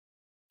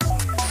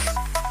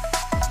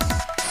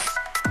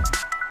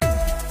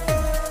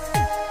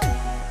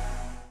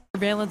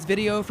surveillance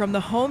video from the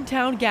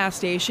hometown gas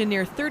station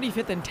near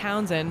 35th and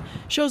Townsend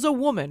shows a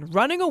woman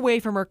running away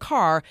from her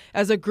car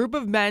as a group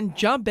of men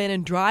jump in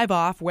and drive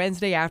off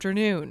Wednesday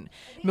afternoon.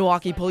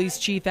 Milwaukee Police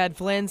Chief Ed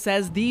Flynn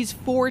says these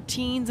 4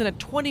 teens and a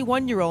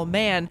 21-year-old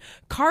man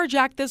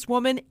carjacked this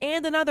woman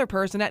and another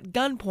person at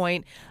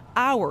gunpoint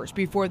hours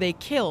before they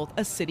killed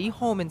a city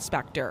home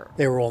inspector.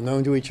 They were all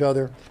known to each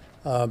other.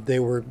 They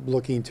were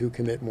looking to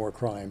commit more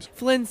crimes.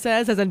 Flynn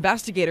says as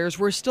investigators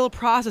were still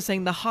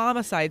processing the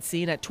homicide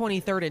scene at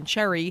 23rd and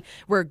Cherry,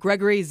 where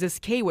Gregory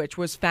Ziskiewicz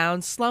was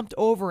found slumped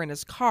over in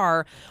his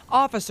car,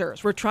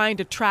 officers were trying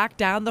to track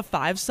down the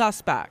 5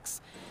 suspects.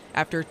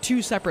 After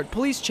 2 separate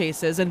police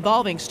chases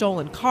involving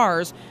stolen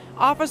cars,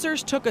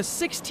 officers took a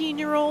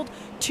 16-year-old,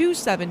 2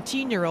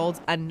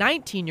 17-year-olds, a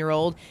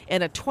 19-year-old,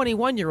 and a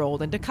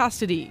 21-year-old into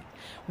custody.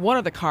 One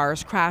of the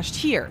cars crashed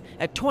here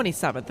at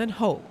 27th and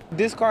Hope.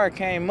 This car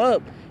came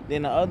up,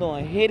 then the other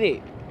one hit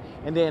it,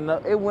 and then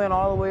it went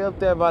all the way up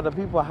there by the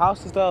people's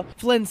house and stuff.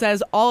 Flynn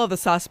says all of the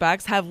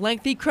suspects have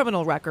lengthy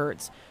criminal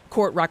records.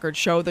 Court records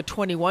show the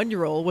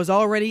 21-year-old was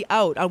already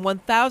out on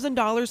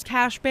 $1,000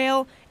 cash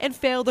bail and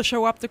failed to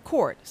show up to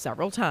court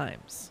several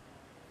times.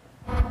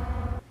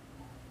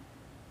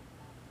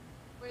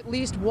 At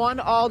least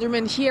one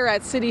alderman here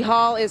at City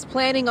Hall is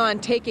planning on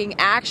taking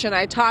action.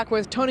 I talked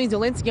with Tony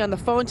Zielinski on the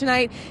phone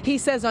tonight. He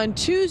says on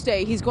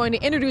Tuesday he's going to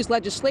introduce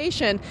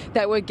legislation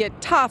that would get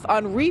tough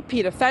on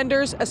repeat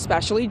offenders,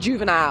 especially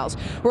juveniles.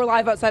 We're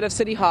live outside of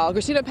City Hall.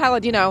 Christina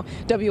Palladino,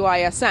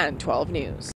 WISN 12 News.